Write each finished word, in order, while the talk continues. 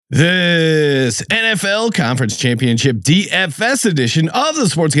This NFL Conference Championship DFS edition of the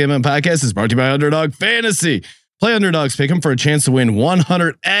Sports Gambling Podcast is brought to you by Underdog Fantasy. Play Underdogs, pick them for a chance to win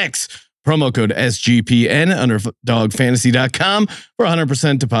 100x. Promo code SGPN, underdogfantasy.com for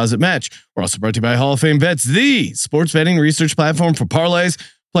 100% deposit match. We're also brought to you by Hall of Fame Bets, the sports betting research platform for parlays,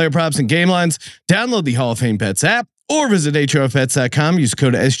 player props, and game lines. Download the Hall of Fame Bets app or visit HOFBets.com. Use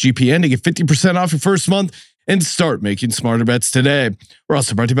code SGPN to get 50% off your first month and start making smarter bets today. We're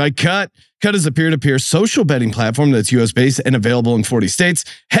also brought to you by Cut. Cut is a peer-to-peer social betting platform that's US-based and available in 40 states.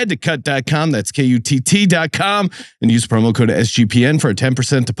 Head to cut.com, that's KUTT.com, and use promo code SGPN for a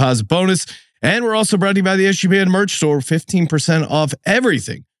 10% deposit bonus. And we're also brought to you by the SGPN merch store, 15% off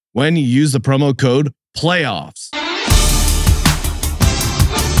everything when you use the promo code PLAYOFFS.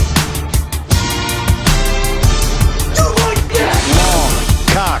 Long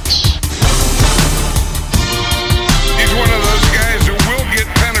Cox. He's one of those guys who will get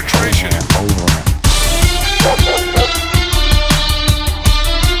penetration.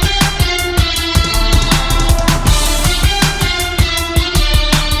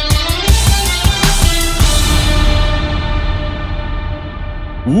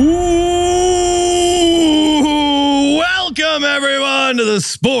 Ooh, welcome everyone to the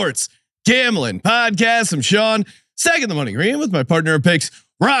Sports Gambling Podcast. I'm Sean, second the money green with my partner in picks,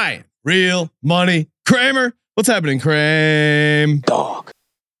 Ryan, Real Money Kramer. What's happening, Kramer? Dog.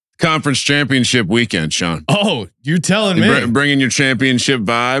 Conference championship weekend, Sean. Oh, you're telling me. Bringing your championship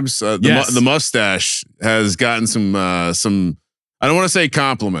vibes. Yes. The mustache has gotten some. I don't want to say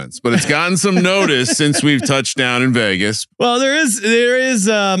compliments, but it's gotten some notice since we've touched down in Vegas. Well, there is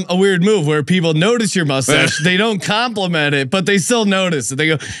a weird move where people notice your mustache. They don't compliment it, but they still notice it. They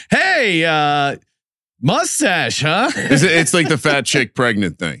go, "Hey, mustache, huh?" It's like the fat chick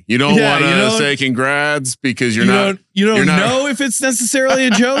pregnant thing. You don't want to say congrats because you don't know if it's necessarily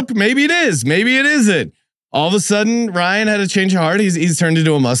a joke. Maybe it is. Maybe it isn't. All of a sudden, Ryan had a change of heart. He's turned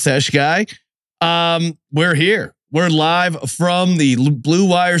into a mustache guy. We're here. We're live from the Blue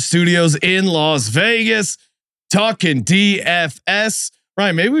Wire Studios in Las Vegas, talking DFS.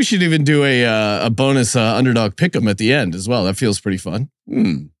 Ryan, maybe we should even do a bonus underdog pick'em at the end as well. That feels pretty fun.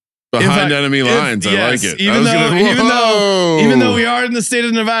 Behind enemy lines, I like it. Even though we are in the state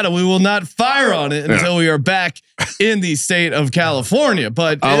of Nevada, we will not fire on it until we are back in the state of California.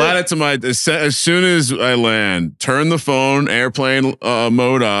 But I'll add it to my as soon as I land. Turn the phone airplane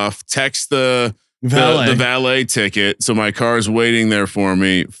mode off. Text the valet ticket, so my car's waiting there for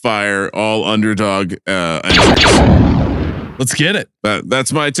me. Fire all underdog entries. Let's get it.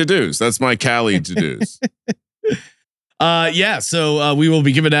 That's my to-dos. That's my Cali to-dos. So we will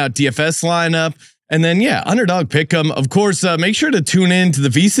be giving out DFS lineup, and then underdog pick'em. Of course, make sure to tune in to the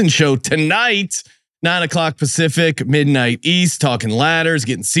VSiN show tonight, 9:00 Pacific, midnight East, talking ladders,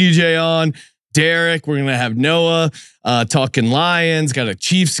 getting CJ on. Derek, we're gonna have Noah talking Lions. Got a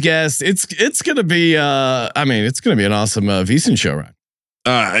Chiefs guest. It's gonna be it's gonna be an awesome VSiN show, right?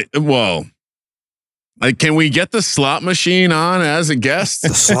 Can we get the slot machine on as a guest?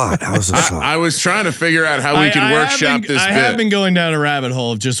 The slot. How's the slot? I was trying to figure out how we can workshop this. I have been going down a rabbit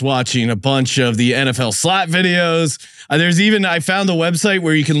hole of just watching a bunch of the NFL slot videos. I found a website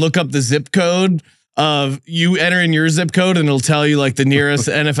where you can look up the zip code of you enter in your zip code and it'll tell you like the nearest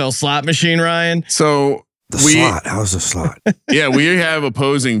NFL slot machine, Ryan. So slot. How's the slot? Yeah, we have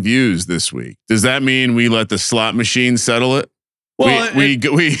opposing views this week. Does that mean we let the slot machine settle it? Well, we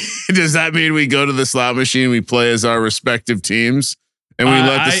does that mean we go to the slot machine, we play as our respective teams, and we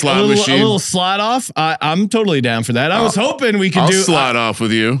let the slot machine a little slot off? I'm totally down for that. I was hoping we could do slot off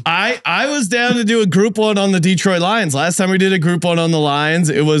with you. I was down to do a group one on the Detroit Lions. Last time we did a group one on the Lions,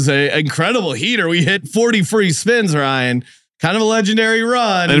 it was a incredible heater. We hit 40 free spins, Ryan. Kind of a legendary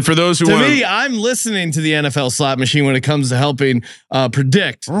run. And for those who I'm listening to the NFL slot machine when it comes to helping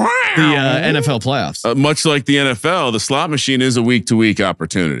predict the NFL playoffs. Much like the NFL, the slot machine is a week-to-week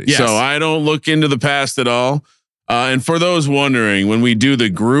opportunity. Yes. So I don't look into the past at all. And for those wondering, when we do the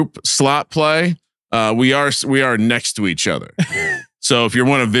group slot play, we are next to each other. So if you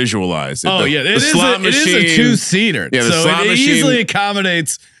want to visualize it, it is a two-seater. Yeah, so it easily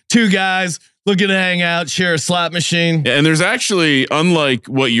accommodates two guys looking to hang out, share a slot machine. Yeah, and there's actually, unlike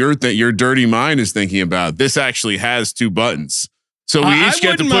what your dirty mind is thinking about, this actually has two buttons. So we each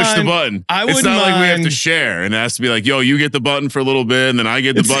get to push the button. It's not like we have to share, and it has to be like, yo, you get the button for a little bit, and then I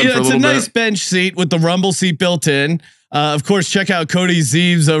get the button for a little bit. It's a nice bench seat with the rumble seat built in. Of course, check out Cody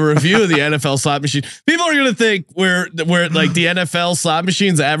Zeeb's review of the NFL slot machine. People are going to think we're like the NFL slot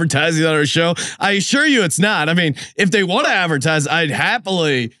machines advertising on our show. I assure you it's not. I mean, if they want to advertise, I'd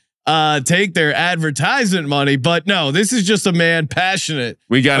happily take their advertisement money. But no, this is just a man passionate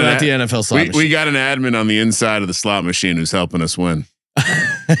about the NFL slot machine. We got an admin on the inside of the slot machine who's helping us win.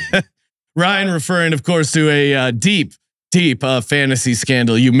 Ryan referring, of course, to a deep fantasy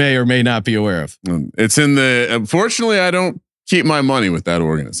scandal you may or may not be aware of. It's in the. Unfortunately, I don't keep my money with that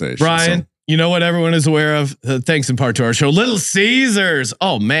organization. Ryan, you know what everyone is aware of? Thanks in part to our show, Little Caesars.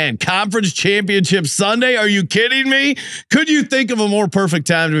 Oh man, Conference Championship Sunday. Are you kidding me? Could you think of a more perfect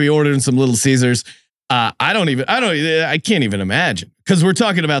time to be ordering some Little Caesars? I can't even imagine, because we're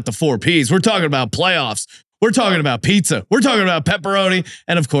talking about the 4 Ps. We're talking about playoffs. We're talking about pizza. We're talking about pepperoni.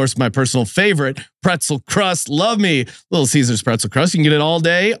 And of course, my personal favorite, pretzel crust. Love me Little Caesars pretzel crust. You can get it all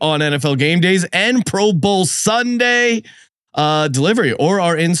day on NFL game days and Pro Bowl Sunday delivery, or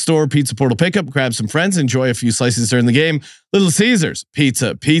our in-store pizza portal pickup. Grab some friends, enjoy a few slices during the game. Little Caesars,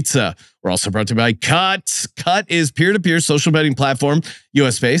 pizza. We're also brought to you by Cut. Cut is peer-to-peer social betting platform,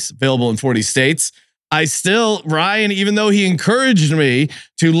 US based, available in 40 states. Ryan, even though he encouraged me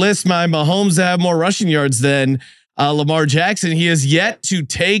to list my Mahomes to have more rushing yards than Lamar Jackson, he has yet to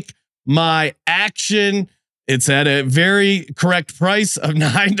take my action. It's at a very correct price of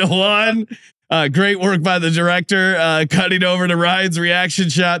 9-1. Great work by the director, cutting over to Ryan's reaction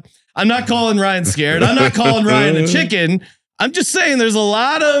shot. I'm not calling Ryan scared. I'm not calling Ryan a chicken. I'm just saying there's a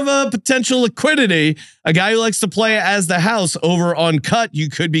lot of potential liquidity. A guy who likes to play as the house over on Cut, you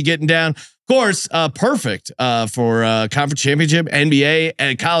could be getting down. Of course, perfect for conference championship, NBA,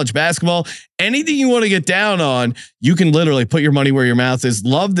 and college basketball. Anything you want to get down on, you can literally put your money where your mouth is.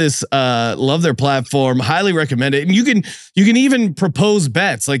 Love this. Love their platform. Highly recommend it. And you can even propose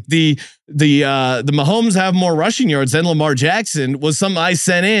bets, like the Mahomes have more rushing yards than Lamar Jackson was something I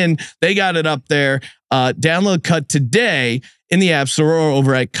sent in. They got it up there. Download Cut today in the App Store or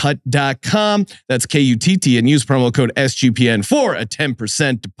over at cut.com. That's KUTT, and use promo code SGPN for a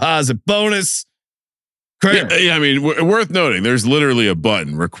 10% deposit bonus. Yeah, I mean, worth noting, there's literally a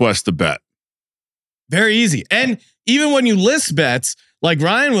button, request a bet. Very easy. And even when you list bets like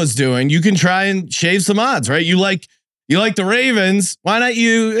Ryan was doing, you can try and shave some odds, right? You like the Ravens. Why not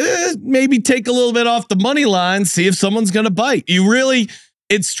you maybe take a little bit off the money line, see if someone's going to bite.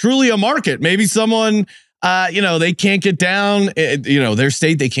 It's truly a market. Maybe someone, they can't get down, their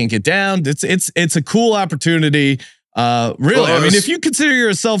state, they can't get down. It's a cool opportunity. Really. Well, I mean, if you consider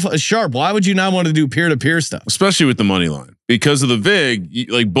yourself a sharp, why would you not want to do peer-to-peer stuff? Especially with the money line, because of the VIG,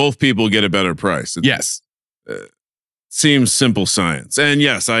 like both people get a better price. Yes. Seems simple science. And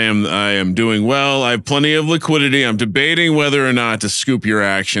yes, I am doing well. I have plenty of liquidity. I'm debating whether or not to scoop your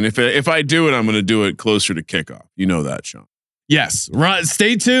action. If I do it, I'm going to do it closer to kickoff. You know that, Sean. Yes. Right.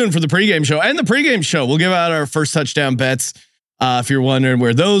 Stay tuned for the pregame show and the pregame show. We'll give out our first touchdown bets. If you're wondering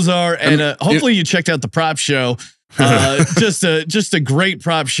where those are, and hopefully you checked out the prop show. Just a great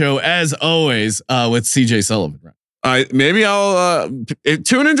prop show as always with CJ Sullivan. Maybe I'll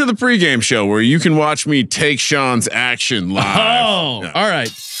tune into the pregame show where you can watch me take Sean's action live. Oh, yeah. All right.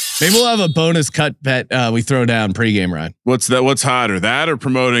 Maybe we'll have a bonus cut bet we throw down pregame, Ryan. What's that? What's hotter, that or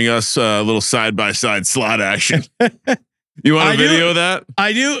promoting us a little side by side slot action? You want a video of that?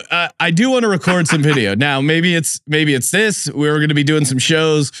 I do. I do want to record some video. Now, maybe it's this. We're going to be doing some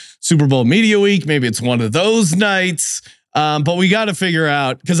shows, Super Bowl Media Week. Maybe it's one of those nights. But we got to figure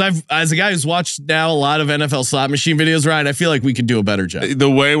out, because as a guy who's watched now a lot of NFL slot machine videos, Ryan, I feel like we could do a better job.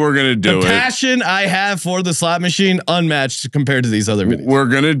 The way we're going to do it. The passion I have for the slot machine, unmatched compared to these other videos. We're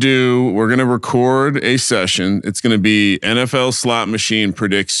going to record a session. It's going to be NFL slot machine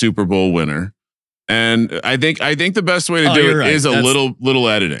predicts Super Bowl winner. And I think the best way to do it is a little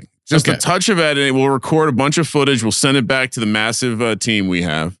editing, just a touch of editing. We'll record a bunch of footage. We'll send it back to the massive team we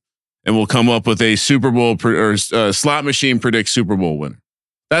have, and we'll come up with a Super Bowl slot machine predicts Super Bowl winner.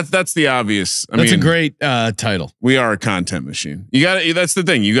 That's the obvious. That's a great title. We are a content machine. That's the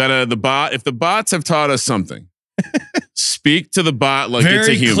thing. You got the bot. If the bots have taught us something, speak to the bot like it's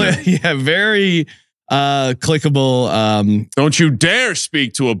a human. Very clickable. Don't you dare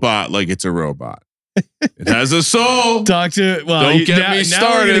speak to a bot like it's a robot. It has a soul. Don't get me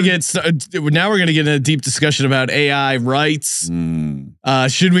started. Now we're gonna get in a deep discussion about AI rights.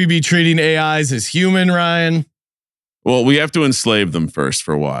 Should we be treating AIs as human, Ryan? Well, we have to enslave them first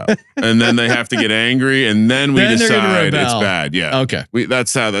for a while, and then they have to get angry, and then we decide it's bad. Yeah. Okay.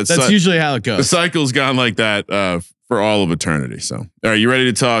 That's usually how it goes. The cycle's gone like that for all of eternity. So, all right, you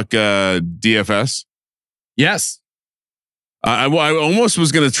ready to talk DFS? Yes. I almost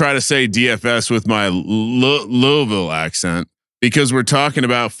was going to try to say DFS with my Louisville accent, because we're talking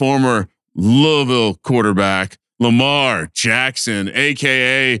about former Louisville quarterback Lamar Jackson,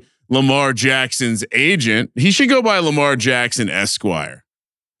 aka Lamar Jackson's agent. He should go by Lamar Jackson Esquire.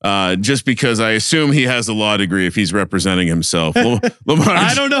 just because I assume he has a law degree if he's representing himself. Lamar,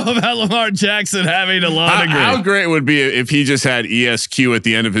 I don't know about Lamar Jackson having a law degree. How great would it be if he just had ESQ at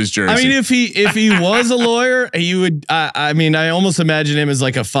the end of his jersey? I mean, if he was a lawyer, he would. I almost imagine him as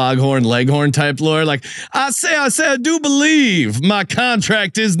like a foghorn leghorn type lawyer. Like I do believe my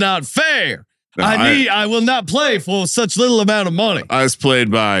contract is not fair. No, I will not play for such little amount of money. I was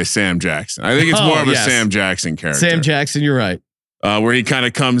played by Sam Jackson. I think it's more of a Sam Jackson character. Sam Jackson, you're right. Where he kind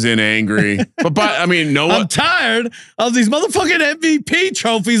of comes in angry, but I'm tired of these motherfucking MVP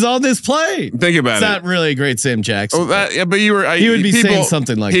trophies on this plane. Think about it's not really a great Sam Jackson. Oh, but you were. He would be saying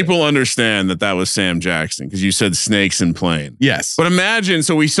something like people that. understand that was Sam Jackson because you said snakes and plane. Yes, but imagine.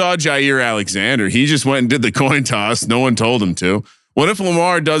 So we saw Jair Alexander. He just went and did the coin toss. No one told him to. What if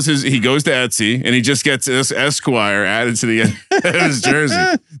Lamar does he goes to Etsy and he just gets this Esquire added to the end of his jersey?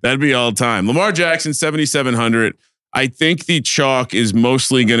 That'd be all time. Lamar Jackson, 7,700. I think the chalk is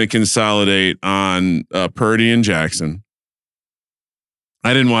mostly going to consolidate on Purdy and Jackson.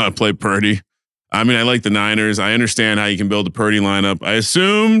 I didn't want to play Purdy. I mean, I like the Niners. I understand how you can build a Purdy lineup. I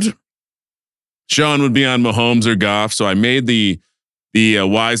assumed Sean would be on Mahomes or Goff, so I made the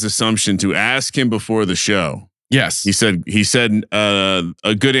wise assumption to ask him before the show. Yes, he said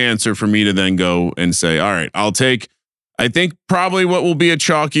a good answer for me to then go and say, all right, I'll take. I think probably what will be a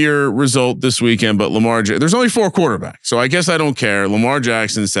chalkier result this weekend, but there's only 4 quarterbacks, so I guess I don't care. Lamar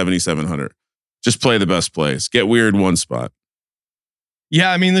Jackson, 7,700. Just play the best plays. Get weird one spot.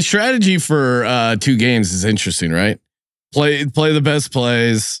 Yeah, I mean the strategy for 2 games is interesting, right? Play the best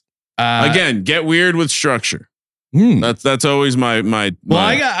plays. Again, get weird with structure. That's always my. Well,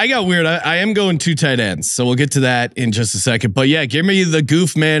 I got weird. I am going 2 tight ends, so we'll get to that in just a second. But yeah, give me the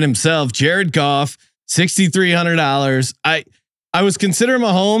goof man himself, Jared Goff. $6,300. I was considering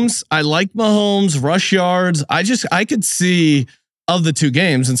Mahomes. I like Mahomes rush yards. I could see of the 2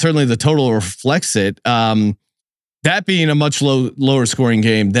 games, and certainly the total reflects it. That being a much lower scoring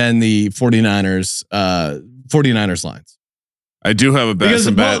game than the 49ers lines. I do have a best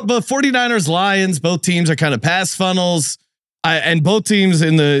and bad. But 49ers Lions, both teams are kind of pass funnels. And both teams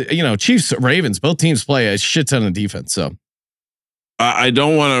in the Chiefs Ravens, both teams play a shit ton of defense. So I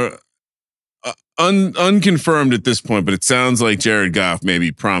don't want to. Unconfirmed at this point, but it sounds like Jared Goff may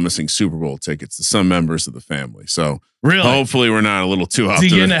be promising Super Bowl tickets to some members of the family. So really, hopefully we're not a little too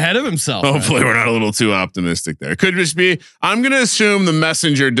optimistic. He's getting ahead of himself. Hopefully we're not a little too optimistic there. It could just be. I'm going to assume the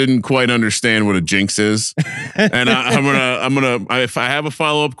messenger didn't quite understand what a jinx is, and I'm gonna. If I have a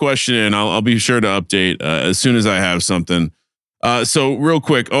follow up question, and I'll be sure to update as soon as I have something. So real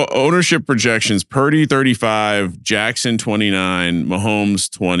quick, ownership projections: Purdy 35, Jackson 29,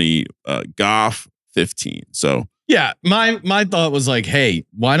 Mahomes 20, Goff 15. So yeah, my thought was like, hey,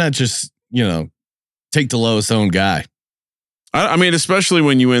 why not just take the lowest owned guy? I mean, especially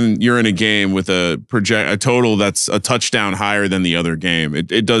when you're in a game with a total that's a touchdown higher than the other game,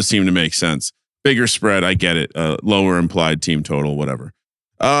 it does seem to make sense. Bigger spread, I get it. Lower implied team total, whatever.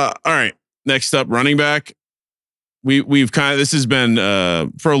 All right, next up, running back. We've kind of, this has been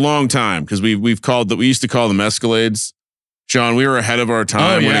for a long time because we used to call them Escalades. Sean, we were ahead of our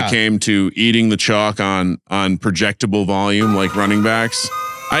time when it came to eating the chalk on projectable volume like running backs.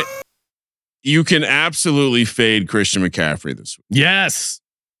 You can absolutely fade Christian McCaffrey this week. Yes,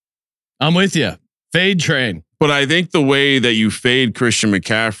 I'm with you. Fade train. But I think the way that you fade Christian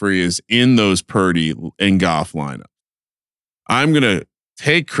McCaffrey is in those Purdy and Goff lineup. I'm gonna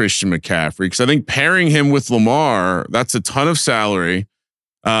take Christian McCaffrey because I think pairing him with Lamar, that's a ton of salary.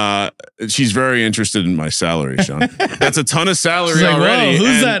 She's very interested in my salary, Sean. That's a ton of salary already.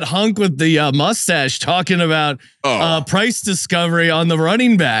 Who's that hunk with the mustache talking about price discovery on the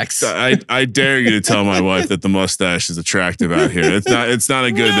running backs? I dare you to tell my wife that the mustache is attractive out here. It's not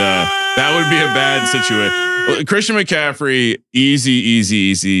a good. That would be a bad situation. Christian McCaffrey,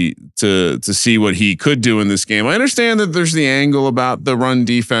 easy to see what he could do in this game. I understand that there's the angle about the run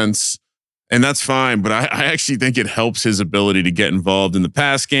defense. And that's fine, but I actually think it helps his ability to get involved in the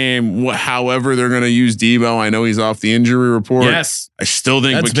pass game. However, they're going to use Debo. I know he's off the injury report. Yes, I still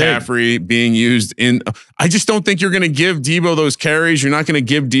think that's McCaffrey being used in. I just don't think you're going to give Debo those carries. You're not going to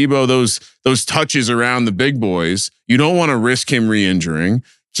give Debo those touches around the big boys. You don't want to risk him re-injuring.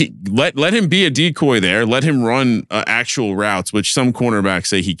 Let him be a decoy there. Let him run actual routes, which some cornerbacks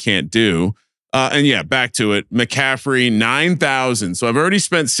say he can't do. And yeah, back to it. McCaffrey, 9,000. So I've already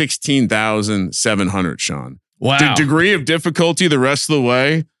spent 16,700, Sean. Wow. Degree of difficulty the rest of the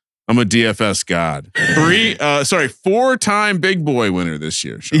way. I'm a DFS god. 4-time big boy winner this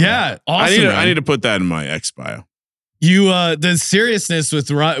year, Sean. Yeah. Awesome. I need to put that in my X bio. You, the seriousness with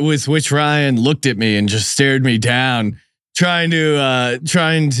which Ryan looked at me and just stared me down trying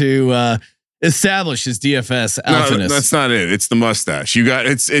to establish his DFS alphaness. No, that's not it. It's the mustache. You got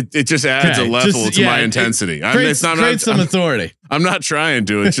it just adds a level to my intensity. Creates some authority. I'm not trying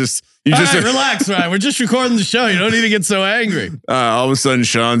to. It's just relax, Ryan. We're just recording the show. You don't need to get so angry. All of a sudden,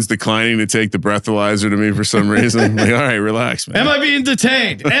 Sean's declining to take the breathalyzer to me for some reason. Like, all right, relax, man. Am I being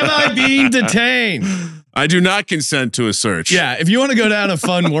detained? I do not consent to a search. Yeah, if you want to go down a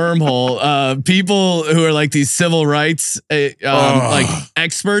fun wormhole, people who are like these civil rights like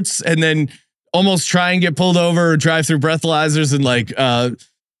experts, and then almost try and get pulled over or drive through breathalyzers and like go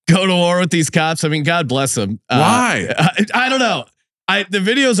to war with these cops. I mean, God bless them. Why? I don't know. The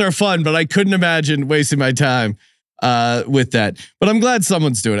videos are fun, but I couldn't imagine wasting my time with that. But I'm glad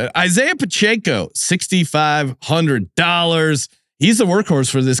someone's doing it. Isaiah Pacheco, $6,500. He's the workhorse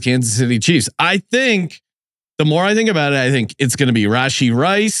for this Kansas City Chiefs. I think the more I think about it, I think it's going to be Rashee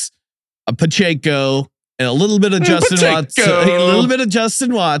Rice, a Pacheco, and a little bit of Justin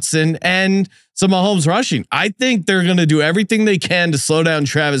Watson, and some Mahomes rushing. I think they're going to do everything they can to slow down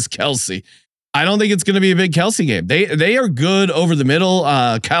Travis Kelce. I don't think it's going to be a big Kelce game. They are good over the middle.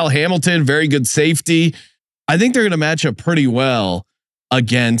 Kyle Hamilton, very good safety. I think they're going to match up pretty well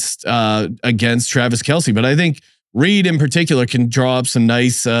against Travis Kelce. But I think Reed in particular can draw up some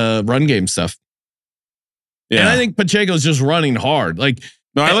nice run game stuff. Yeah. And I think Pacheco's just running hard. Like,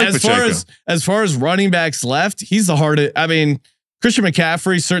 no, I like Pacheco. As far as running backs left, he's the hardest. I mean, Christian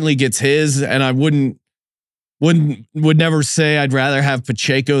McCaffrey certainly gets his, and I would never say I'd rather have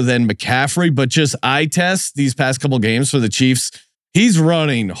Pacheco than McCaffrey, but just eye test these past couple games for the Chiefs, he's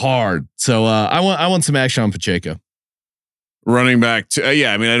running hard. So I want some action on Pacheco. Running back to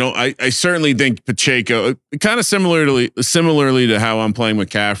I mean, I certainly think Pacheco kind of similarly to how I'm playing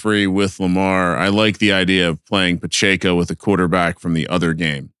McCaffrey with Lamar. I like the idea of playing Pacheco with a quarterback from the other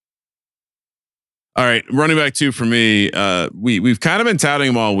game. All right, running back 2 for me. We've kind of been touting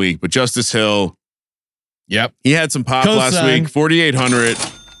him all week, but Justice Hill. Yep, he had some pop last week. 4,800.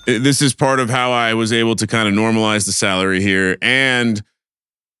 This is part of how I was able to kind of normalize the salary here. And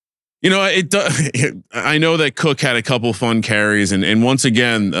you know, I know that Cook had a couple fun carries, and once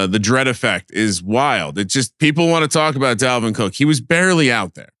again, the dread effect is wild. It just, people want to talk about Dalvin Cook. He was barely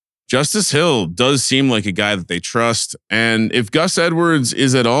out there. Justice Hill does seem like a guy that they trust, and if Gus Edwards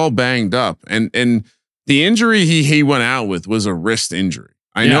is at all banged up, and the injury he went out with was a wrist injury.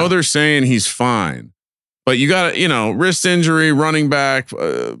 I know they're saying he's fine, but you got to, wrist injury, running back.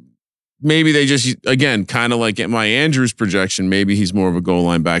 Maybe they just, again, kind of like at my Andrews projection, maybe he's more of a goal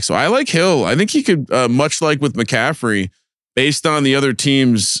line back. So I like Hill. I think he could, much like with McCaffrey, based on the other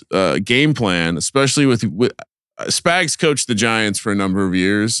team's game plan, especially with Spags coached the Giants for a number of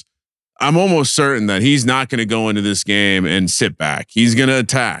years. I'm almost certain that he's not going to go into this game and sit back. He's going to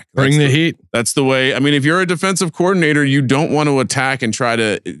attack. Bring the heat. That's the way. I mean, if you're a defensive coordinator, you don't want to attack and try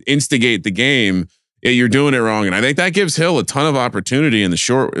to instigate the game. You're doing it wrong, and I think that gives Hill a ton of opportunity in the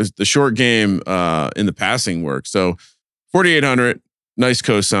short game in the passing work. So 4,800, nice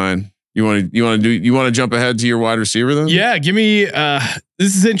cosign. You want to jump ahead to your wide receiver then? Yeah, give me.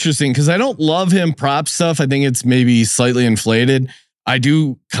 This is interesting because I don't love him prop stuff. I think it's maybe slightly inflated. I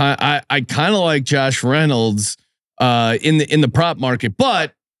do. I kind of like Josh Reynolds in the prop market,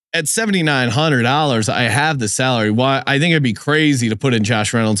 but at $7,900, I have the salary. Why? I think it'd be crazy to put in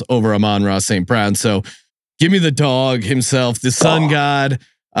Josh Reynolds over Amon-Ra St. Brown. So give me the dog himself, the sun god.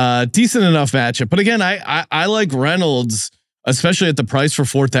 Decent enough matchup. But again, I like Reynolds, especially at the price for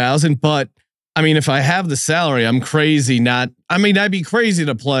 4,000. But I mean, if I have the salary, I'm crazy not. I mean, I'd be crazy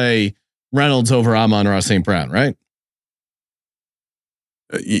to play Reynolds over Amon-Ra St. Brown, right?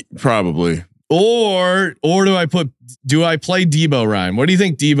 Probably. Or do I play Debo, Ryan? What do you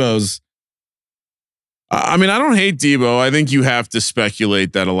think Debo's? I mean, I don't hate Debo. I think you have to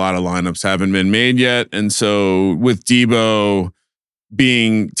speculate that a lot of lineups haven't been made yet. And so with Debo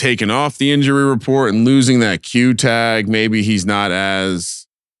being taken off the injury report and losing that Q tag, maybe he's not as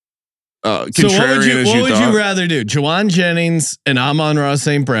contrarian as you thought. What would you rather do? Juwan Jennings and Amon-Ra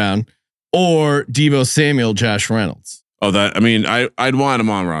St. Brown, or Debo Samuel, Josh Reynolds? Oh, I'd want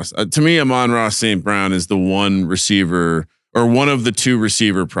Amon-Ra. To me, Amon-Ra St. Brown is the one receiver or one of the two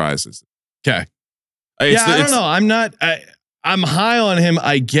receiver prizes. Okay. I don't know. I'm high on him,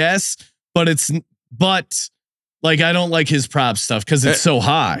 I guess, but I don't like his prop stuff because it's so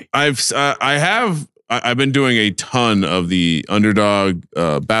high. I've been doing a ton of the underdog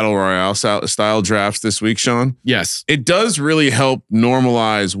battle royale style drafts this week, Sean. Yes. It does really help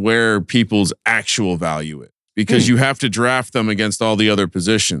normalize where people's actual value is. because you have to draft them against all the other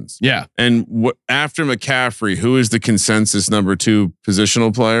positions. Yeah. And after McCaffrey, who is the consensus number 2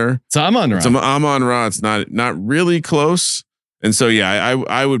 positional player? So Amon-Ra. Amon-Ra. It's not really close. And so, yeah,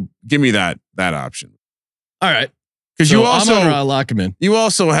 I would give me that option. All right. Because so you also Amon-Ra, lock him in. You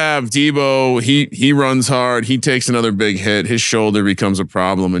also have Debo. He runs hard. He takes another big hit. His shoulder becomes a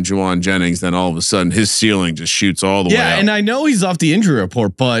problem. And Juwan Jennings, then all of a sudden his ceiling just shoots all the way up. Yeah, and I know he's off the injury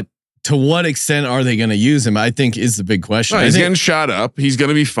report, but to what extent are they going to use him? I think is the big question. He's getting shot up. He's going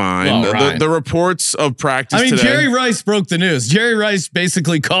to be fine. The reports of practice. I mean, today, Jerry Rice broke the news. Jerry Rice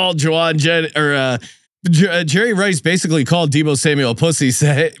basically called Jerry Rice basically called Debo Samuel a pussy,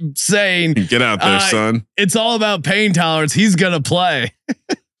 saying, "Get out there, son. It's all about pain tolerance. He's going to play."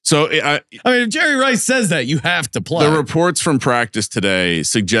 So I mean, if Jerry Rice says that, you have to play. The reports from practice today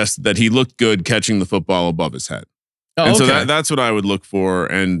suggest that he looked good catching the football above his head. And so that's what I would look for.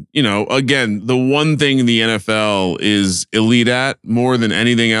 And, again, the one thing the NFL is elite at more than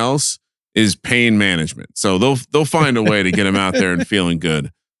anything else is pain management. So they'll find a way to get him out there and feeling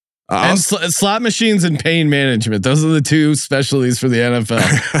good. And slot machines and pain management. Those are the 2 specialties for the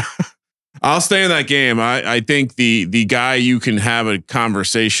NFL. I'll stay in that game. I think the guy you can have a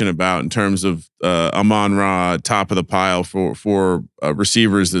conversation about in terms of Amon-Ra, top of the pile for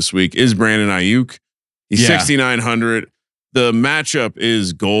receivers this week is Brandon Ayuk. He's 6,900. The matchup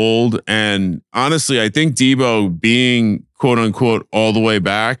is gold. And honestly, I think Debo being quote unquote all the way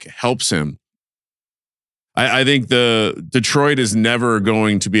back helps him. I think the Detroit is never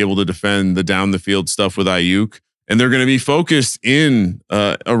going to be able to defend the down the field stuff with Ayuk. And they're going to be focused in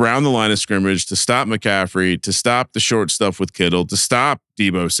around the line of scrimmage to stop McCaffrey, to stop the short stuff with Kittle, to stop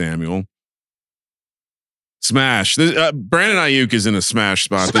Debo Samuel. Smash. Brandon Ayuk is in a smash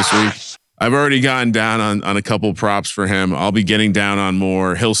spot this week. I've already gotten down on a couple props for him. I'll be getting down on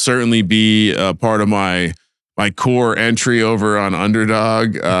more. He'll certainly be part of my core entry over on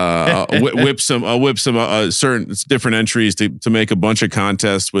Underdog. I'll whip some certain different entries to make a bunch of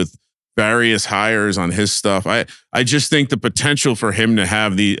contests with various hires on his stuff. I just think the potential for him to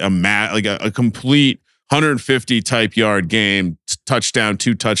have a complete 150 type yard game, touchdown,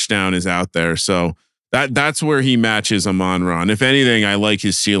 2 touchdown is out there. So that's where he matches Amon-Ra. If anything, I like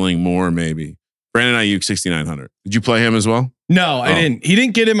his ceiling more. Maybe Brandon Ayuk 6,900. Did you play him as well? No, I didn't. He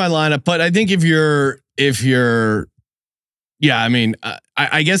didn't get in my lineup, but I think if you're, I mean,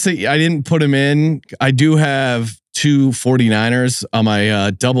 I guess I didn't put him in. I do have 2 49ers on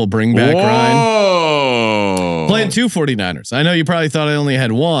my double bring back Ryan. Playing 2 49ers. I know you probably thought I only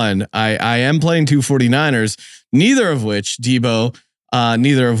had 1. I am playing 2 49ers, neither of which Debo,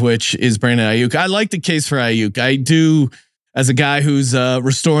 neither of which is Brandon Ayuk. I like the case for Ayuk. I do, as a guy who's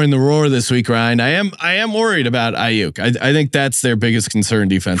restoring the roar this week, Ryan. I am worried about Ayuk. I think that's their biggest concern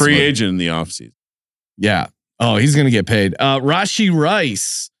defensively. Free agent in the offseason. Yeah. Oh, he's going to get paid. Rashee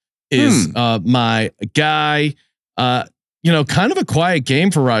Rice is my guy. Kind of a quiet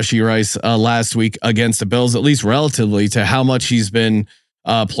game for Rashee Rice last week against the Bills, at least relatively to how much he's been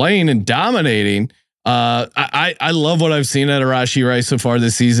playing and dominating. I love what I've seen out of Rashee Rice so far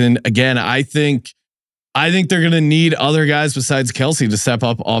this season. Again, I think they're going to need other guys besides Kelsey to step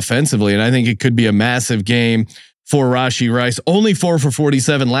up offensively, and I think it could be a massive game for Rashee Rice. Only 4 for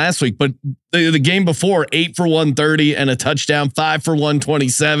 47 last week, but the game before 8 for 130 and a touchdown, 5 for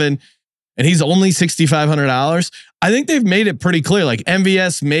 127. And he's only $6,500. I think they've made it pretty clear. Like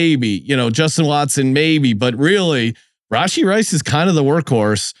MVS, maybe, Justin Watson, maybe, but really Rashee Rice is kind of the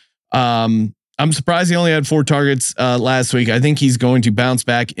workhorse. I'm surprised he only had 4 targets last week. I think he's going to bounce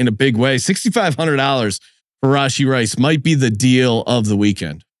back in a big way. $6,500 for Rashee Rice might be the deal of the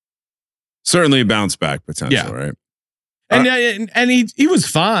weekend. Certainly a bounce back potential, right? And he was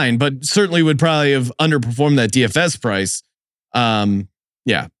fine, but certainly would probably have underperformed that DFS price.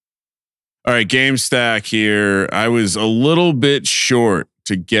 Yeah. All right, game stack here. I was a little bit short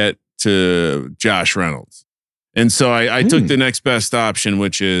to get to Josh Reynolds. And so I took the next best option,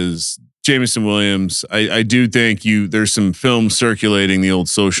 which is Jameson Williams. I do think there's some film circulating the old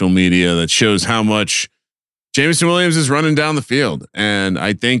social media that shows how much Jameson Williams is running down the field. And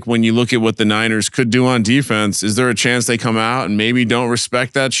I think when you look at what the Niners could do on defense, is there a chance they come out and maybe don't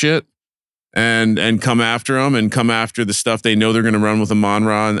respect that shit? And come after them and come after the stuff they know they're going to run with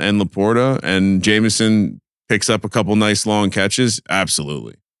Amon-Ra and Laporta, and Jameson picks up a couple nice long catches.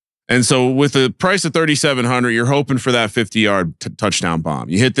 Absolutely. And so with the price of 3,700, you're hoping for that 50-yard touchdown bomb.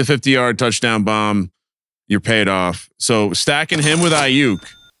 You hit the 50-yard touchdown bomb, you're paid off. So stacking him with Ayuk,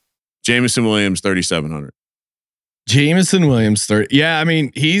 Jameson Williams, 3,700. Jameson Williams, 30. Yeah, I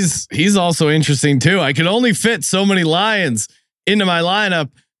mean, he's also interesting too. I could only fit so many Lions into my lineup.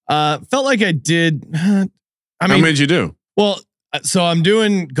 Felt like I did. How many did you do? Well, so I'm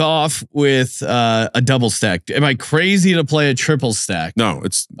doing golf with a double stack. Am I crazy to play a triple stack? No,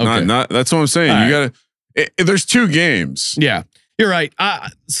 it's not. That's what I'm saying. All you gotta. There's 2 games. Yeah, you're right.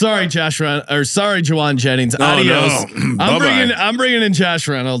 Sorry, sorry, Juwan Jennings. No, Adios. no. I'm bringing in Josh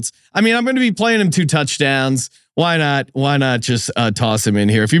Reynolds. I mean, I'm going to be playing him 2 touchdowns. Why not? Why not just toss him in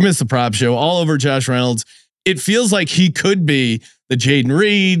here? If you missed the prop show, all over Josh Reynolds. It feels like he could be the Jaden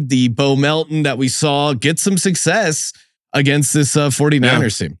Reed, the Bo Melton that we saw get some success against this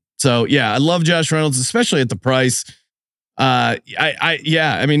 49ers team. So yeah, I love Josh Reynolds, especially at the price. I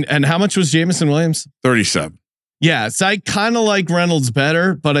mean, and how much was Jameson Williams? 37. Yeah. So I kind of like Reynolds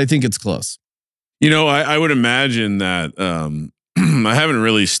better, but I think it's close. I would imagine that, I haven't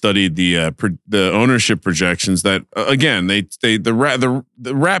really studied the ownership projections that again, the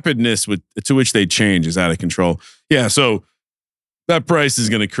rapidness to which they change is out of control. Yeah. So that price is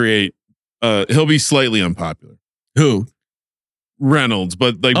going to create, he'll be slightly unpopular. Who? Reynolds,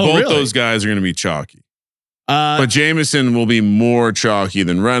 but both really? those guys are going to be chalky. But Jameson will be more chalky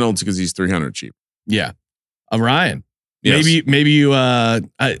than Reynolds because he's 300 cheap. Yeah. Ryan. Yes. Maybe you,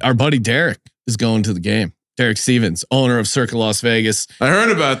 our buddy Derek is going to the game. Derek Stevens, owner of Circa Las Vegas. I heard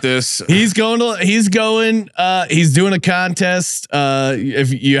about this. He's doing a contest.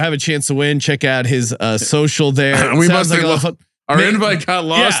 If you have a chance to win, check out his social there. We must have our invite got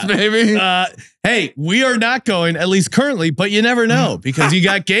lost, maybe. Hey, we are not going, at least currently, but you never know because you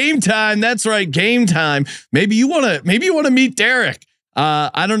got game time. That's right, game time. Maybe you want to meet Derek.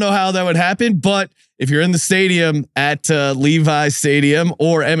 I don't know how that would happen, but if you're in the stadium at Levi Stadium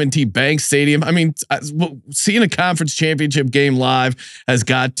or M&T Bank Stadium, I mean, seeing a conference championship game live has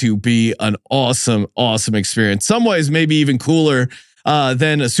got to be an awesome, awesome experience. Some ways, maybe even cooler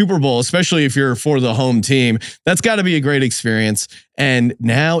than a Super Bowl, especially if you're for the home team. That's got to be a great experience. And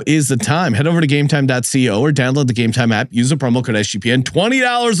now is the time. Head over to gametime.co or download the Gametime app. Use the promo code SGPN.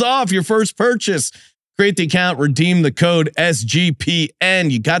 $20 off your first purchase. Create the account, redeem the code SGPN.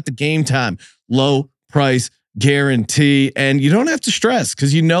 You got the Game Time low price guarantee, and you don't have to stress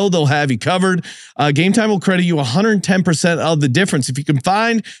because you know they'll have you covered. Game Time will credit you 110% of the difference if you can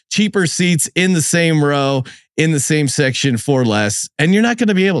find cheaper seats in the same row, in the same section for less, and you're not going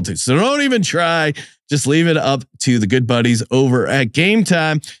to be able to. So don't even try. Just leave it up to the good buddies over at Game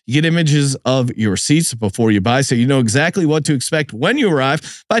Time. You get images of your seats before you buy, so you know exactly what to expect when you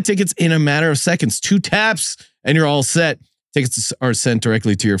arrive. Buy tickets in a matter of seconds. 2 taps, and you're all set. Tickets are sent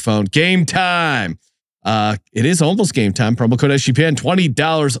directly to your phone. Game Time. It is almost game time. Promo code SGPN,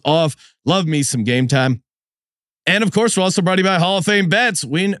 $20 off. Love me some Game Time. And of course, we're also brought to you by Hall of Fame Bets.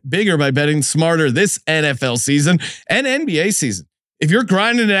 Win bigger by betting smarter this NFL season and NBA season. If you're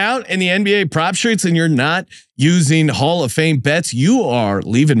grinding it out in the NBA prop streets and you're not using Hall of Fame Bets, you are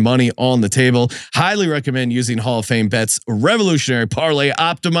leaving money on the table. Highly recommend using Hall of Fame Bets. Revolutionary parlay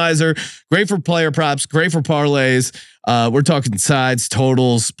optimizer. Great for player props. Great for parlays. We're talking sides,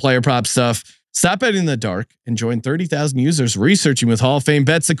 totals, player prop stuff. Stop betting in the dark and join 30,000 users researching with Hall of Fame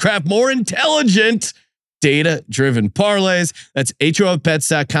Bets to craft more intelligent, data-driven parlays. That's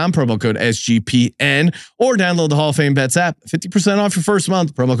HOFBets.com, promo code SGPN, or download the Hall of Fame Bets app. 50% off your first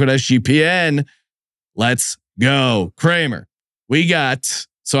month, promo code SGPN. Let's go. Kramer,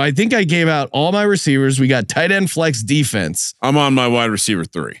 so I think I gave out all my receivers. We got tight end flex defense. I'm on my wide receiver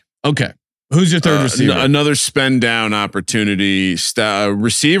 3. Okay. Who's your third receiver? Another spend down opportunity.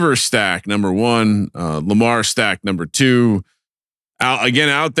 Receiver stack number 1. Lamar stack number 2.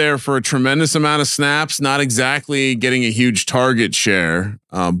 Out there for a tremendous amount of snaps. Not exactly getting a huge target share,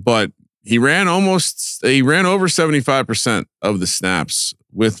 but he ran over 75% of the snaps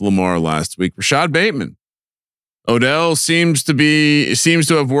with Lamar last week. Rashad Bateman. Odell seems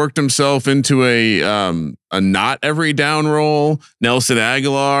to have worked himself into a not every down role. Nelson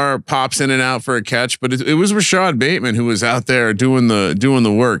Aguilar pops in and out for a catch, but it was Rashad Bateman who was out there doing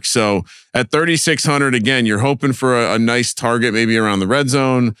the work. So at 3,600 again, you're hoping for a nice target, maybe around the red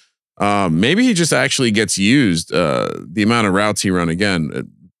zone. Maybe he just actually gets used. The amount of routes he run again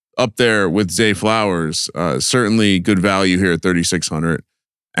up there with Zay Flowers, certainly good value here at 3,600.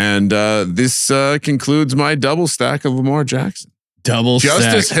 And this concludes my double stack of Lamar Jackson.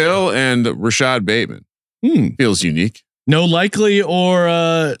 Justice Hill and Rashad Bateman. Feels unique. No likely or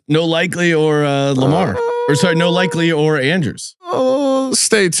Lamar. No likely or Andrews. Oh,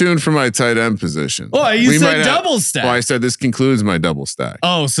 stay tuned for my tight end position. Oh, you said double stack. Well, I said this concludes my double stack.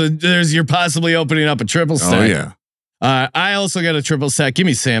 Oh, so you're possibly opening up a triple stack. Oh yeah. I also got a triple stack. Give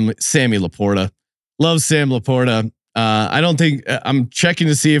me Sammy Laporta. Love Sam Laporta. I don't think I'm checking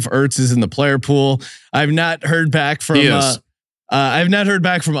to see if Ertz is in the player pool. I've not heard back from. I've not heard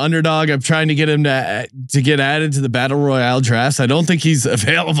back from Underdog. I'm trying to get him to get added to the Battle Royale drafts. I don't think he's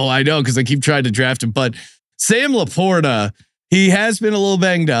available. I know because I keep trying to draft him. But Sam Laporta, he has been a little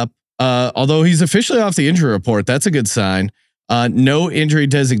banged up, although he's officially off the injury report. That's a good sign. No injury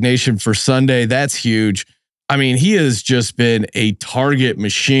designation for Sunday. That's huge. I mean, he has just been a target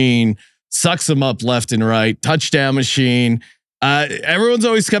machine. Sucks them up left and right. Touchdown machine. Everyone's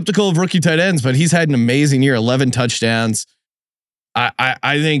always skeptical of rookie tight ends, but he's had an amazing year. 11 touchdowns.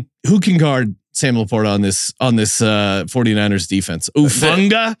 I think who can guard Sam Laporta on this 49ers defense?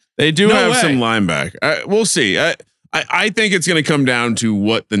 Ufunga? They do have some linebacker. We'll see. I think it's going to come down to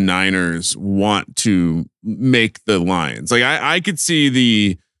what the Niners want to make the Lions. Like I could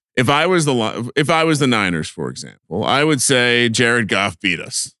see if I was the Niners, for example, I would say Jared Goff beat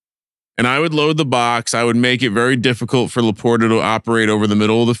us. And I would load the box. I would make it very difficult for Laporta to operate over the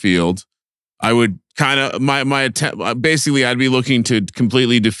middle of the field. I would kind of my attempt. Basically, I'd be looking to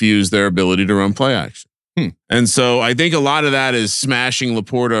completely diffuse their ability to run play action. And so I think a lot of that is smashing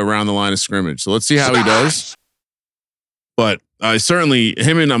Laporta around the line of scrimmage. So let's see how he does. But certainly,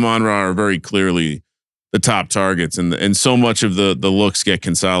 him and Amon-Ra are very clearly the top targets, and so much of the looks get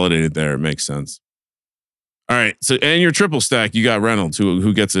consolidated there. It makes sense. All right. So, and your triple stack, you got Reynolds,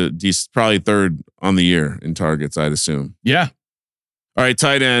 who gets a decent, probably third on the year in targets, I'd assume. Yeah. All right,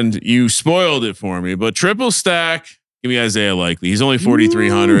 tight end, you spoiled it for me, but triple stack, give me Isaiah Likely. He's only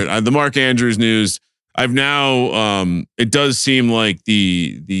 4,300. The Mark Andrews news. I've now. It does seem like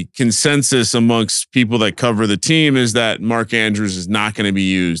the consensus amongst people that cover the team is that Mark Andrews is not going to be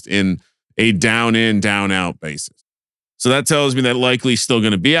used in a down in, down out basis. So that tells me that Likely still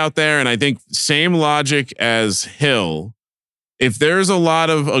going to be out there. And I think same logic as Hill. If there's a lot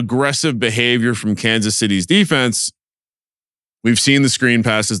of aggressive behavior from Kansas City's defense, we've seen the screen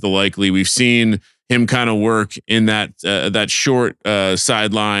passes to Likely. We've seen him kind of work in that short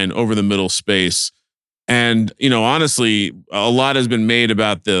sideline over the middle space. And, you know, honestly, a lot has been made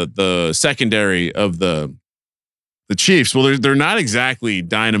about the secondary of the Chiefs. Well, they're not exactly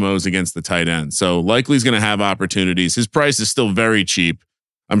dynamos against the tight end. So Likely's going to have opportunities. His price is still very cheap.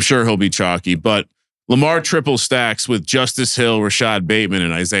 I'm sure he'll be chalky, but Lamar triple stacks with Justice Hill, Rashad Bateman,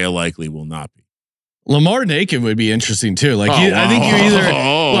 and Isaiah Likely will not be. Lamar naked would be interesting too. Like I think you either.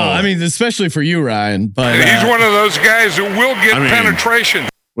 Well, I mean, especially for you, Ryan. But he's one of those guys who will get penetration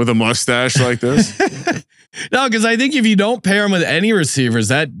with a mustache like this. No, because I think if you don't pair him with any receivers,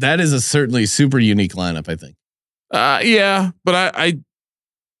 that is a certainly super unique lineup. I think. Yeah, but I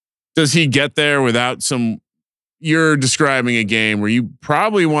does he get there without some? You're describing a game where you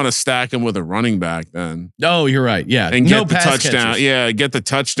probably want to stack him with a running back. Then. Oh, you're right. Yeah, and get the touchdown. Catches. Yeah, get the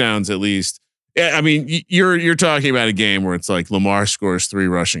touchdowns at least. Yeah, I mean, you're talking about a game where it's like Lamar scores 3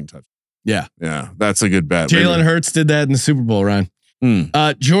 rushing touchdowns. Yeah, that's a good bet. Jalen Hurts did that in the Super Bowl, Ryan.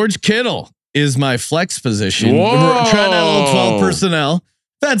 George Kittle is my flex position. Whoa. Trying out a little 12 personnel.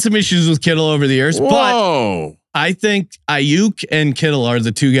 I've had some issues with Kittle over the years, but I think Ayuk and Kittle are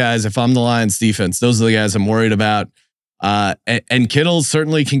the two guys. If I'm the Lions defense, those are the guys I'm worried about. And Kittle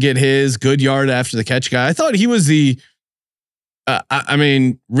certainly can get his good yard after the catch guy. I thought he was I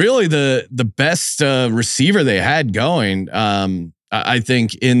mean, really the best receiver they had going. I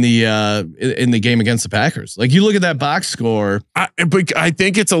think in the game against the Packers. Like you look at that box score, but I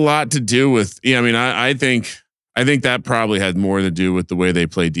think it's a lot to do with. Yeah, I mean, I think that probably had more to do with the way they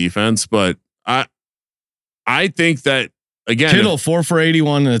play defense. But I think that again, Kittle 4 for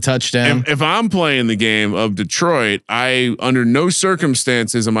 81 and a touchdown. If I'm playing the game of Detroit, I under no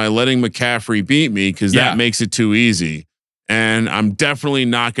circumstances am I letting McCaffrey beat me because that makes it too easy. And I'm definitely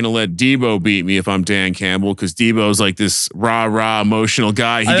not going to let Debo beat me if I'm Dan Campbell because Debo's like this rah emotional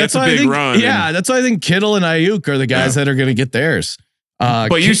guy. He gets a big run. Yeah, that's why I think Kittle and Ayuk are the guys that are going to get theirs.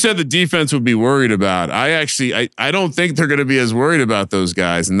 But you said the defense would be worried about. I don't think they're going to be as worried about those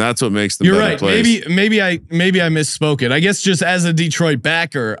guys, and that's what makes them. You're right. Place. Maybe I misspoke it. I guess just as a Detroit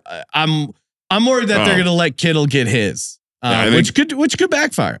backer, I'm worried that they're going to let Kittle get his. Which could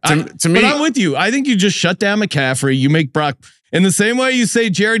backfire. To me, but I'm with you. I think you just shut down McCaffrey. You make Brock in the same way you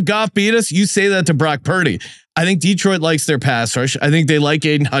say Jared Goff beat us. You say that to Brock Purdy. I think Detroit likes their pass rush. I think they like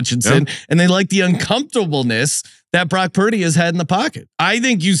Aiden Hutchinson and they like the uncomfortableness that Brock Purdy has had in the pocket. I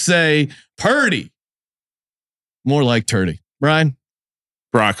think you say Purdy, more like Turdy. Brian,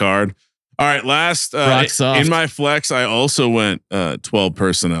 Brock hard. All right, last in my flex, I also went 12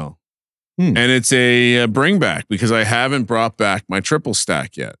 personnel. And it's a bring back because I haven't brought back my triple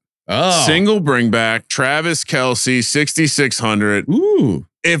stack yet. Single bring back Travis Kelce 6,600. Ooh.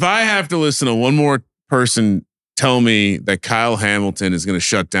 If I have to listen to one more person tell me that Kyle Hamilton is going to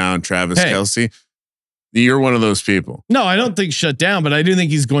shut down Travis Kelce, You're one of those people. No, I don't think shut down, but I do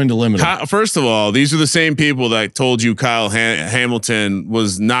think he's going to limit him. First of all, these are the same people that told you Kyle Hamilton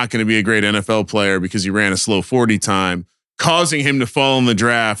was not going to be a great NFL player because he ran a slow 40 time, causing him to fall in the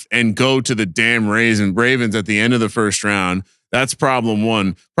draft and go to the damn Ravens at the end of the first round. That's problem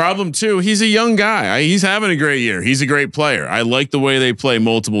one. Problem two, he's a young guy. He's having a great year. He's a great player. I like the way they play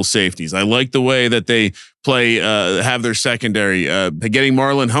multiple safeties. I like the way that they play, have their secondary. Getting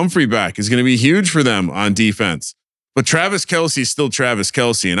Marlon Humphrey back is going to be huge for them on defense. But Travis Kelce is still Travis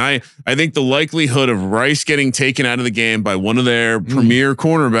Kelce. And I think the likelihood of Rice getting taken out of the game by one of their premier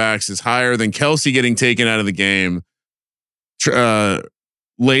cornerbacks is higher than Kelce getting taken out of the game.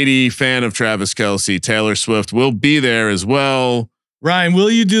 Lady fan of Travis Kelce, Taylor Swift will be there as well. Ryan, will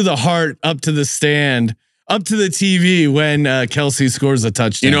you do the heart up to the stand, up to the TV when Kelce scores a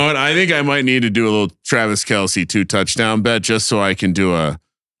touchdown? You know what? I think I might need to do a little Travis Kelce 2 touchdown bet just so I can do a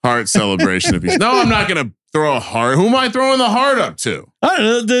heart celebration. No, I'm not going to throw a heart. Who am I throwing the heart up to? I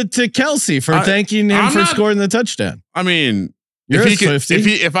don't know. To Kelce for thanking him for scoring the touchdown. I mean, You're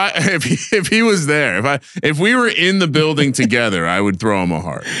if he was there, if we were in the building together, I would throw him a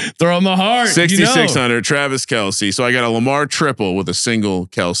heart. Throw him a heart. 6,600 Travis Kelce. So I got a Lamar triple with a single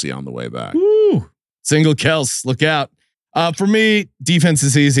Kelce on the way back. Woo. Single Kels. Look out. For me, defense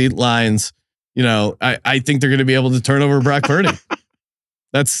is easy. Lions. I think they're going to be able to turn over Brock Purdy.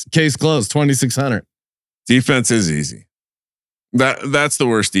 That's case closed. 2,600. Defense is easy. That's the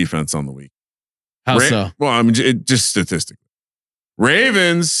worst defense on the week. How so? Well, I mean, just statistically.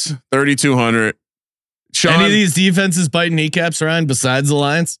 Ravens 3,200. Any of these defenses bite kneecaps, Ryan? Besides the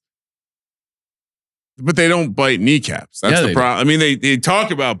Lions, but they don't bite kneecaps. That's the problem. I mean, they talk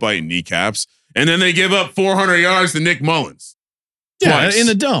about biting kneecaps, and then they give up 400 yards to Nick Mullins. Yeah, in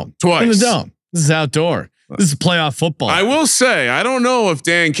the dome. Twice in the dome. This is outdoor. This is playoff football. I will say, I don't know if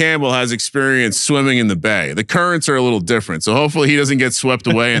Dan Campbell has experience swimming in the bay. The currents are a little different, so hopefully he doesn't get swept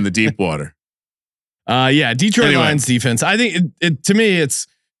away in the deep water. Detroit Lions defense. I think to me, it's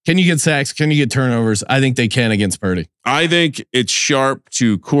can you get sacks? Can you get turnovers? I think they can against Purdy. I think it's sharp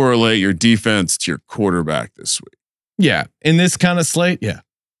to correlate your defense to your quarterback this week. Yeah. In this kind of slate. Yeah.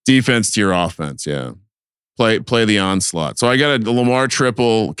 Defense to your offense. Yeah. Play the onslaught. So I got a Lamar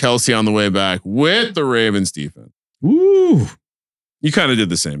triple, Kelce on the way back with the Ravens defense. Woo. You kind of did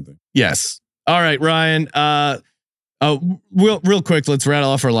the same thing. Yes. All right, Ryan. Real quick, let's rattle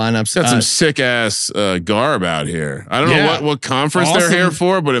off our lineups. Got some sick ass garb out here. I don't know what conference they're here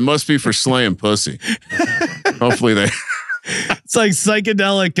for, but it must be for slaying pussy. Hopefully they. It's like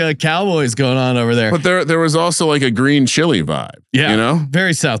psychedelic cowboys going on over there. But there was also like a green chili vibe. Yeah,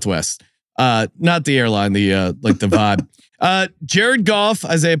 very Southwest. Not the airline, the vibe. Jared Goff,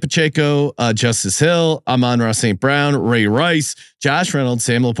 Isaiah Pacheco, Justice Hill, Amon-Ra St. Brown, Ray Rice, Josh Reynolds,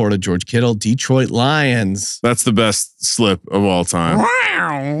 Sam Laporta, George Kittle, Detroit Lions. That's the best slip of all time.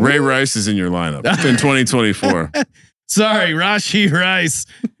 Wow. Ray Rice is in your lineup in 2024. Sorry, Rashee Rice.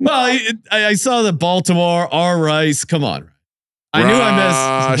 Well, I saw the Baltimore R Rice. Come on. I knew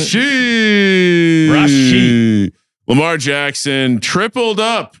I missed. Rashee. Lamar Jackson tripled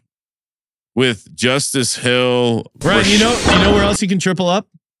up with Justice Hill. Right. You know where else you can triple up?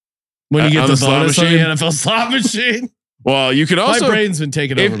 When you get the bonus on the NFL slot machine. Well, you could also. My brain's been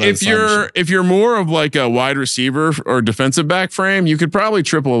taken over. If you're more of like a wide receiver or defensive back frame, you could probably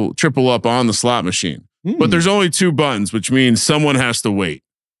triple up on the slot machine. But there's only 2 buttons, which means someone has to wait.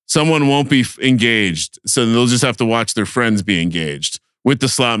 Someone won't be engaged, so they'll just have to watch their friends be engaged with the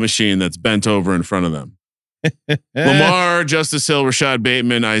slot machine that's bent over in front of them. Lamar, Justice Hill, Rashad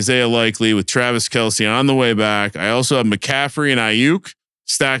Bateman, Isaiah Likely with Travis Kelce on the way back. I also have McCaffrey and Ayuk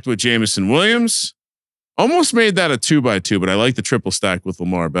stacked with Jameson Williams. Almost made that a 2x2, but I like the triple stack with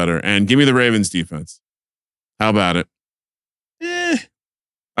Lamar better. And give me the Ravens defense. How about it?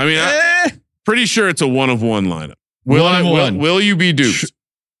 I'm pretty sure it's a 1-of-1 lineup. Will you be duped?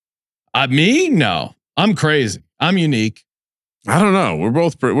 Me? No, I'm crazy. I'm unique. I don't know. We're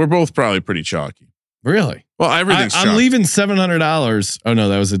both probably pretty chalky. Really? Well, everything's. I'm leaving $700. Oh no,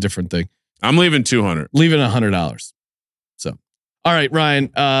 that was a different thing. I'm leaving $200. Leaving $100. So, all right,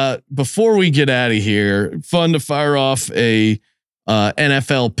 Ryan. Before we get out of here, fun to fire off a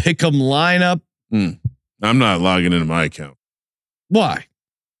NFL pick'em lineup. I'm not logging into my account. Why?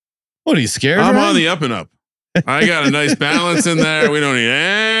 What are you scared? I'm Ryan? on the up and up. I got a nice balance in there. We don't need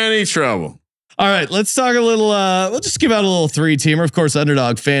any trouble. All right, let's talk a little. We'll just give out a little 3-teamer. Of course,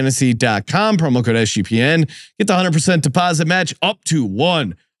 underdogfantasy.com, promo code SGPN. Get the 100% deposit match up to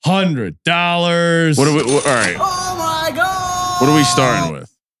 $100. What are we? All right. Oh my God. What are we starting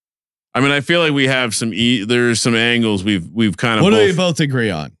with? I mean, I feel like we have there's some angles we've kind of. What do we both agree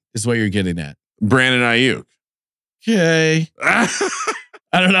on? Is what you're getting at. Brandon Ayuk. Okay. I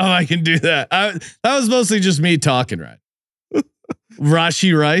don't know if I can do that. That was mostly just me talking, right?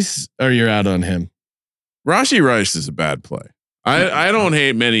 Rashee Rice, or you're out on him? Rashee Rice is a bad play. I don't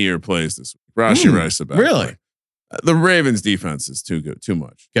hate many of your plays this week. Rashee Rice is a bad play. The Ravens defense is too good, too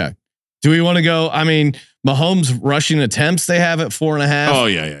much. Okay. Do we want to go? I mean, Mahomes rushing attempts they have at 4.5. Oh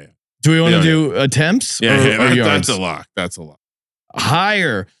yeah. Do we want to do attempts? Yeah, or that's a lock. That's a lock.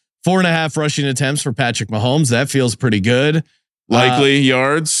 Higher 4.5 rushing attempts for Patrick Mahomes. That feels pretty good. Likely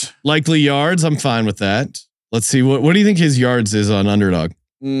yards. I'm fine with that. Let's see. What do you think his yards is on Underdog?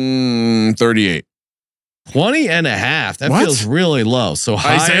 38. 20.5. That feels really low. So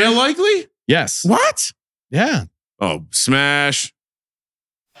higher. Isaiah Likely? Yes. What? Yeah. Oh, smash.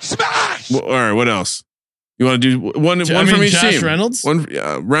 All right. What else? You want to do one from each Josh team? Reynolds? One,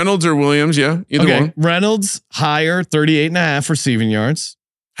 Reynolds or Williams? Yeah. Either one. Reynolds higher, 38.5 receiving yards.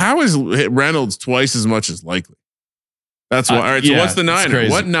 How is Reynolds twice as much as Likely? That's why. All right. So what's the niner?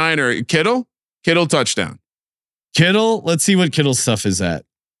 What niner? Kittle touchdown. Kittle. Let's see what Kittle's stuff is at.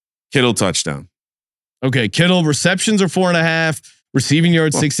 Kittle touchdown. Okay. Kittle receptions are 4.5. Receiving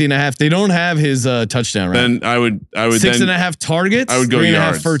yards 60.5. They don't have his touchdown, right? Then I would 6.5 targets. I would go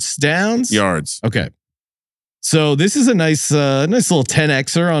 3.5 first downs. Yards. Okay. So this is a nice little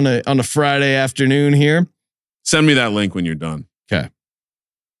 10xer on a Friday afternoon here. Send me that link when you're done. Okay.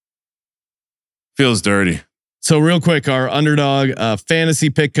 Feels dirty. So real quick, our Underdog fantasy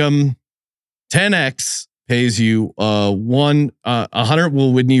pick'em 10x pays you 100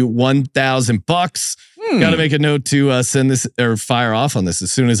 will win you $1,000. Got to make a note to send this or fire off on this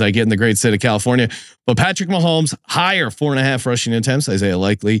as soon as I get in the great state of California. But Patrick Mahomes higher 4.5 rushing attempts. Isaiah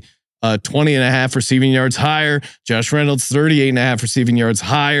Likely 20.5 receiving yards higher. Josh Reynolds 38.5 receiving yards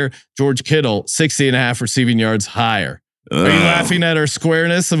higher. George Kittle 60.5 receiving yards higher. Are you laughing at our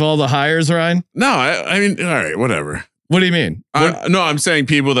squareness of all the hires, Ryan? No, I mean, all right, whatever. What do you mean? No, I'm saying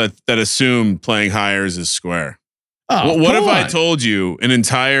people that assume playing hires is square. Oh, what if I told you an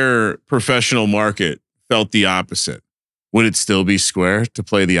entire professional market felt the opposite? Would it still be square to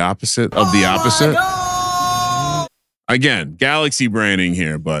play the opposite of the opposite? Again, galaxy branding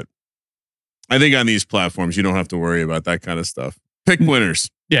here, but I think on these platforms, you don't have to worry about that kind of stuff. Pick winners.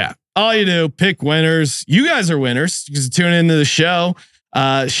 Yeah. All you do, pick winners. You guys are winners because you tune into the show.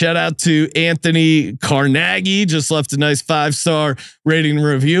 Shout out to Anthony Carnegie. Just left a nice 5-star rating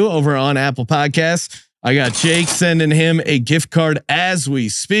review over on Apple Podcasts. I got Jake sending him a gift card as we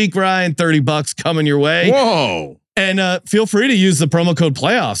speak. Ryan, $30 coming your way. Whoa. And feel free to use the promo code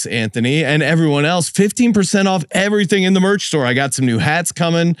playoffs, Anthony, and everyone else. 15% off everything in the merch store. I got some new hats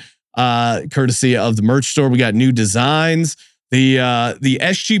coming, courtesy of the merch store. We got new designs. The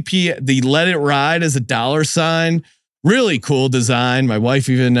SGP, the Let It Ride as a $, really cool design. My wife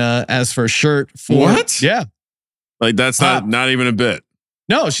even asked for a shirt for what? Yeah. Like that's not even a bit.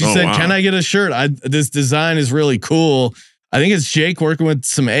 No, she said, wow. Can I get a shirt? This design is really cool. I think it's Jake working with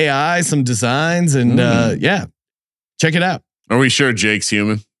some AI, some designs, and yeah, check it out. Are we sure Jake's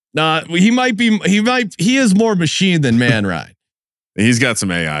human? No, he is more machine than man, right? He's got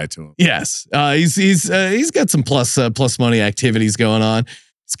some AI to him. Yes. He's got some plus money activities going on.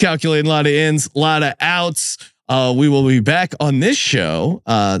 He's calculating a lot of ins, a lot of outs. We will be back on this show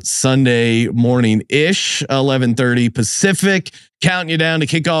Sunday morning ish, 11:30 Pacific, counting you down to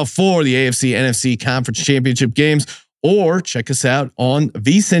kick off for the AFC NFC Conference Championship games. Or check us out on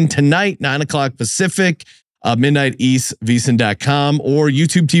VSiN tonight, 9:00 Pacific, midnight East, VSiN.com or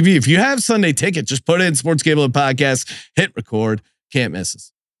YouTube TV. If you have Sunday ticket, just put in Sports Gambling Podcast, hit record, can't miss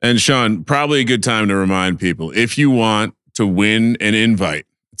us. And Sean, probably a good time to remind people, if you want to win an invite,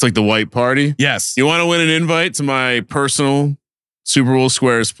 it's like the white party. Yes. You want to win an invite to my personal Super Bowl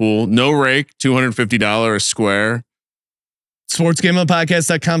Squares pool, no rake, $250 a square.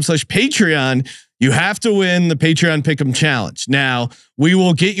 SportsGamblingPodcast.com/Patreon. You have to win the Patreon Pick'em Challenge. Now we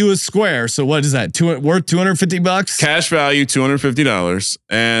will get you a square. So what is that? Worth $250? Cash value, $250.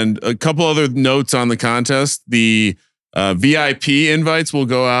 And a couple other notes on the contest. The VIP invites will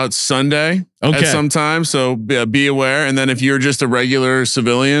go out Sunday at some time. So be aware. And then if you're just a regular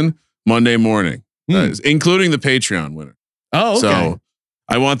civilian, Monday morning, including the Patreon winner. Oh, okay. So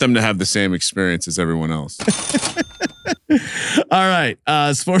I want them to have the same experience as everyone else. All right.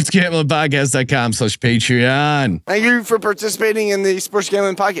 SportsGamblingPodcast.com/Patreon. Thank you for participating in the Sports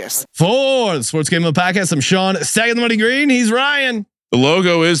Gambling Podcast. For the Sports Gambling Podcast, I'm Sean. Stacking the money green. He's Ryan. The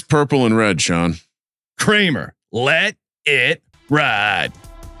logo is purple and red, Sean. Kramer. Let it ride.